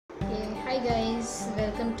Hi guys,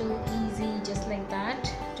 welcome to Easy Just Like That.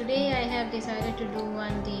 Today I have decided to do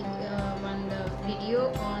one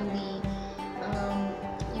video on the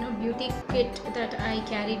beauty kit that I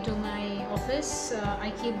carry to my office.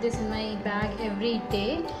 I keep this in my bag every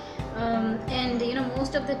day, and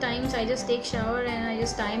most of the times I just take shower and I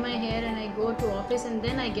just tie my hair and I go to office and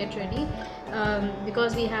then I get ready,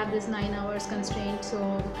 because we have this 9 hours constraint.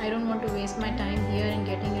 So I don't want to waste my time here in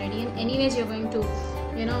getting ready. And anyways, you're going to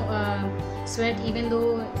sweat, even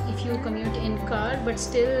though if you commute in car, but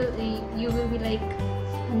still you will be like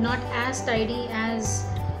not as tidy as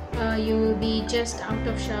you will be just out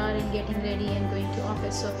of shower and getting ready and going to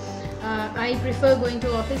office. So I prefer going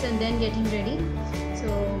to office and then getting ready. So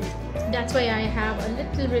that's why I have a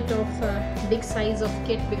little bit of big size of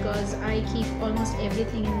kit, because I keep almost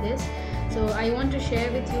everything in this. So I want to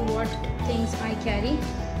share with you what things I carry.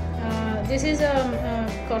 This is a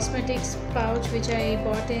cosmetics pouch which I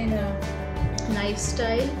bought in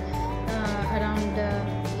Lifestyle.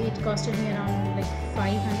 It costed me around like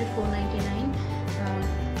 499.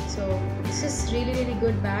 So this is really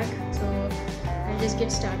good bag. So I'll just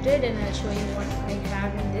get started and I'll show you what I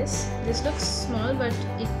have in this. This looks small, but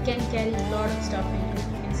it can carry a lot of stuff in it.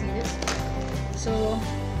 You can see this. So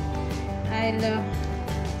I'll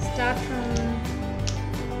start from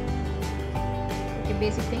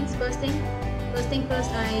basic things. First thing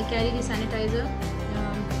first, I carry the sanitizer.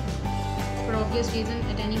 For obvious reason,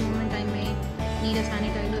 at any moment I may need a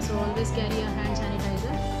sanitizer, so always carry a hand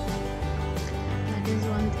sanitizer. That is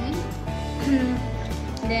one thing.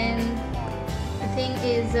 Then the thing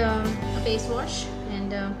is a face wash,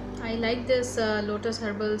 and I like this Lotus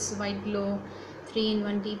Herbals White Glow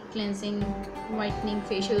 3-in-1 deep cleansing whitening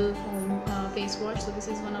facial foam face wash. So this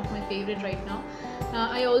is one of my favorite right now.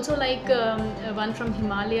 I also like one from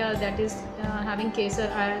Himalaya that is having kesar.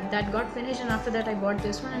 That got finished, and after that I bought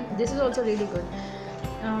this one, and this is also really good.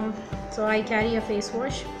 So I carry a face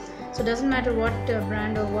wash. So doesn't matter what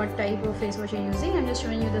brand or what type of face wash you're using, I'm just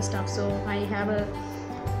showing you the stuff. So I have a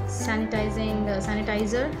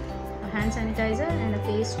sanitizer, a hand sanitizer, and a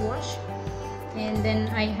face wash. And then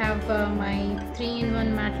I have my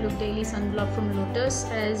 3-in-1 matte look daily sunblock from Lotus.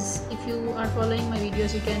 As if you are following my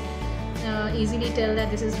videos, you can easily tell that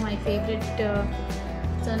this is my favorite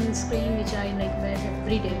sunscreen, which I like wear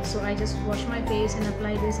every day. So I just wash my face and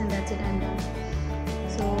apply this, and that's it, I'm done.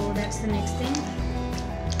 So that's the next thing.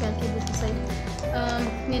 I'll keep this aside.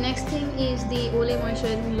 The next thing is the Olay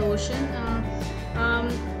moisturizing lotion.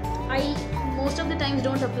 I most of the times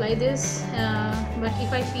don't apply this, but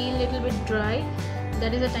if I feel a little bit dry,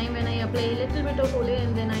 that is the time when I apply a little bit of Olay,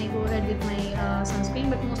 and then I go ahead with my sunscreen.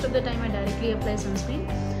 But most of the time I directly apply sunscreen.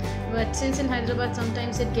 But since in Hyderabad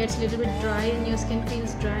sometimes it gets a little bit dry and your skin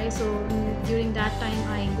feels dry, so during that time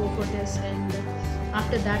I go for this, and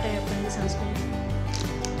after that I apply the sunscreen.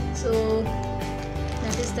 So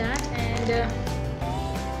that is that. And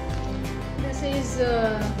this is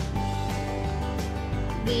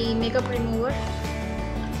the makeup remover.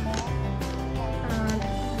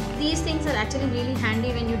 These things are actually really handy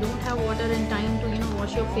when you don't have water and time to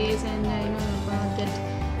wash your face and get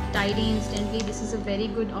tidy instantly. This is a very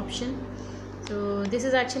good option. So this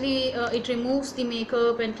is actually it removes the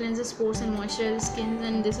makeup and cleanses pores and moisturizes skin,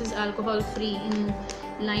 and this is alcohol free in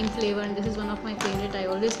lime flavor, and this is one of my favorite. I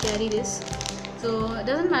always carry this. So it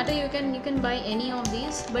doesn't matter, you can buy any of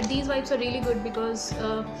these, but these wipes are really good because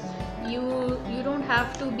you don't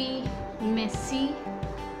have to be messy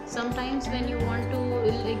sometimes when you want to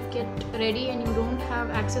get ready and you don't have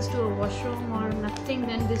access to a washroom or nothing.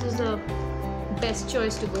 Then this is the best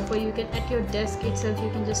choice to go for. You can, at your desk itself, you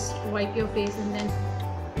can just wipe your face and then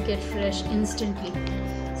get fresh instantly.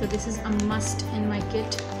 So this is a must in my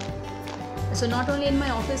kit. So not only in my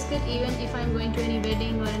office kit, even if I'm going to any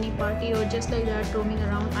wedding or any party or just like that roaming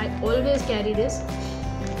around, I always carry this.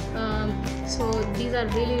 So these are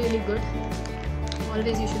really good.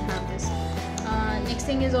 Always you should have this. Next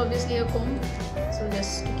thing is obviously a comb, so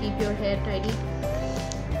just to keep your hair tidy.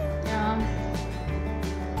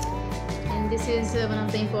 And this is one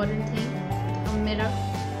of the important thing, a mirror.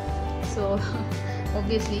 So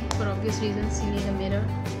obviously, for obvious reasons, you need a mirror.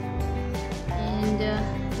 And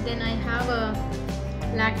then I have a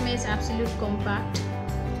Lakme's Absolute Compact,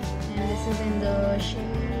 and this is in the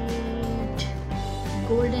shade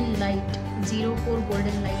Golden Light, 04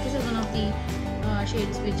 Golden Light. This is one of the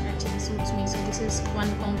shades which actually suits me. So this is one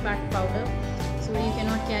compact powder, so you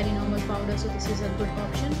cannot carry normal powder, so this is a good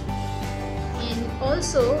option. And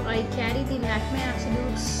also I carry the Lakme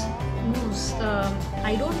Absolute Mousse.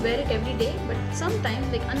 I don't wear it every day, but sometimes,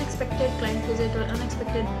 like unexpected client visit or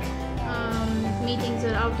unexpected meetings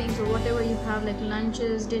or outings or whatever you have, like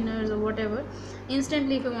lunches, dinners or whatever,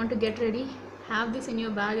 instantly if you want to get ready, have this in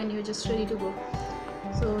your bag and you're just ready to go.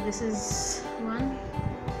 So this is one.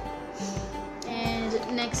 And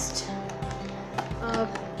next,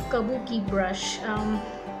 kabuki brush.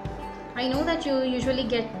 I know that you usually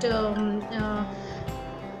get the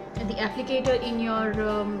applicator in your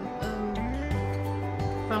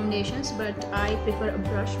foundations, but I prefer a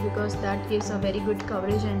brush because that gives a very good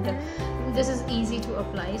coverage, and this is easy to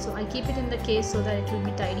apply. So I keep it in the case so that it will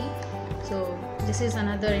be tidy. So this is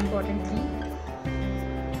another important thing.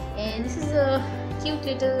 And this is a cute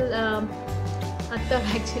little attar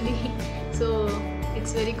actually. So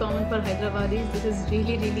it's very common for Hyderabadis. This is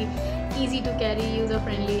really easy to carry, user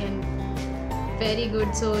friendly and very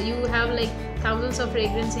good. So you have like thousands of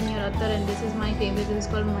fragrance in your attar, and this is my favorite. This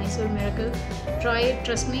is called Mysore Miracle. Try it,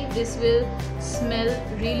 trust me, this will smell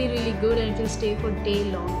really good and it will stay for day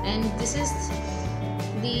long. And this is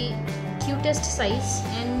the cutest size,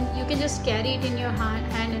 and you can just carry it in your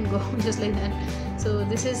hand and go just like that. So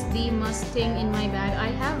this is the must thing in my bag.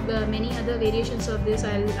 I have many other variations of this.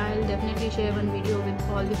 I'll definitely share one video with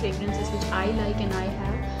all the fragrances which I like and I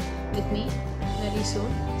have with me very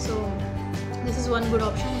soon. So this is one good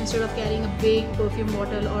option. Instead of carrying a big perfume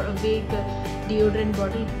bottle or a big deodorant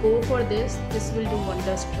bottle, go for this. This will do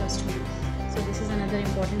wonders, trust me. So this is another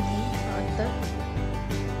important thing.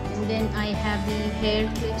 And then I have the hair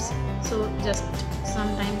clips. So just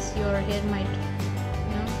sometimes your hair might,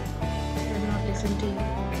 does not listen to you.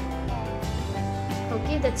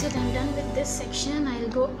 Okay, that's it. I'm done with this section. I'll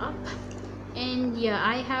go up, and yeah,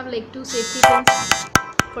 I have like 2 safety pins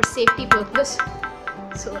for safety purpose.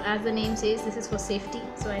 So as the name says, this is for safety,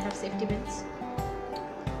 so I have safety pins.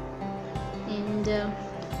 And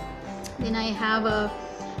then I have a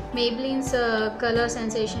Maybelline's Color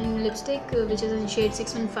Sensation lipstick, which is in shade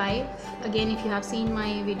 615. Again, if you have seen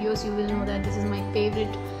my videos, you will know that this is my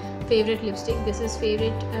favorite lipstick. This is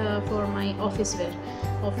favorite for my office wear,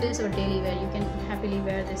 office or daily wear. You can happily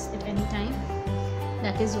wear this at any time.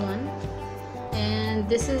 That is one. And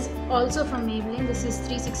this is also from Maybelline. This is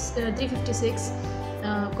 356.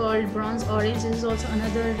 Called Bronze Orange. This is also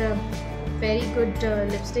another very good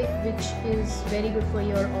lipstick which is very good for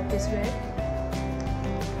your office wear.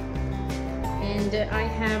 And I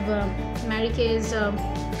have Mary Kay's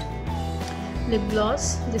lip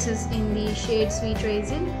gloss. This is in the shade Sweet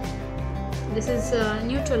Raisin. This is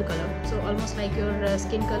neutral color, so almost like your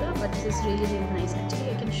skin color, but this is really nice. Actually,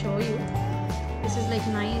 I can show you. This is like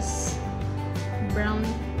nice brown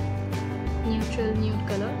neutral nude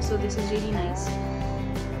color, so this is really nice.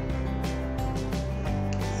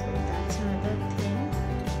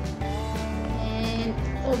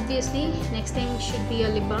 Obviously, next thing should be a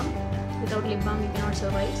lip balm. Without lip balm, you cannot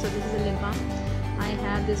survive. So this is a lip balm. I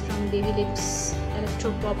have this from Baby Lips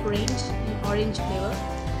Electro Pop range in orange flavor.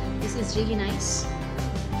 This is really nice.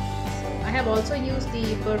 I have also used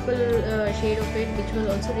the purple shade of it, which was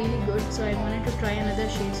also really good. So I wanted to try another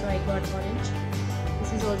shade, so I got orange.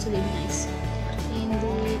 This is also really nice. In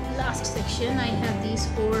the last section, I have these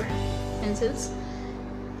 4 pencils.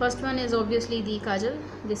 First one is obviously the kajal.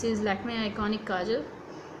 This is Lakme Iconic Kajal.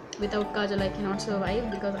 Without kajal I cannot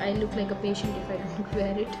survive because I look like a patient if I don't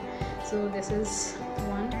wear it. So this is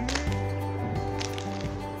one.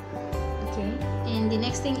 Okay, and the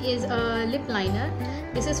next thing is a lip liner.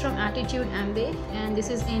 This is from Attitude Ambe, and this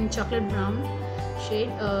is in chocolate brown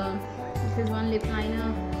shade. This is one lip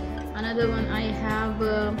liner. Another one I have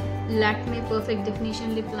Lakme Perfect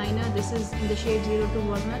Definition lip liner. This is in the shade 02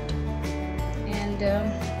 Walnut. And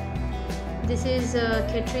this is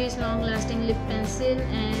Catrice Long Lasting Lip Pencil,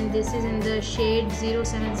 and this is in the shade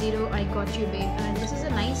 070 I Got You Babe. And this is a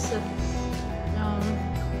nice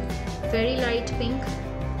very light pink.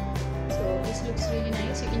 So this looks really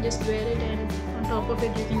nice. You can just wear it, and on top of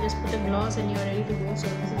it you can just put a gloss and you're ready to go. So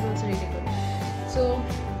this is also really good. So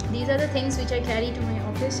these are the things which I carry to my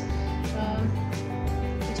office,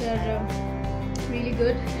 which are really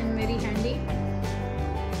good and very handy.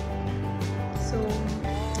 So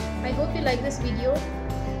I hope you like this video,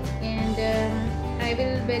 and I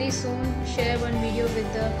will very soon share one video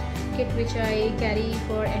with the kit which I carry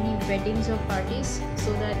for any weddings or parties,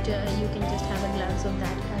 so that you can just have a glance of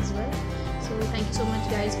that as well. So thank you so much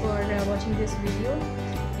guys for watching this video,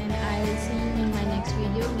 and I will see you in my next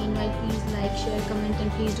video. Meanwhile, please like, share, comment,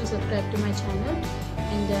 and please do subscribe to my channel.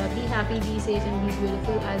 And be happy, be safe, and be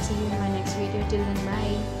beautiful. I'll see you in my next video. Till then,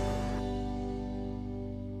 bye.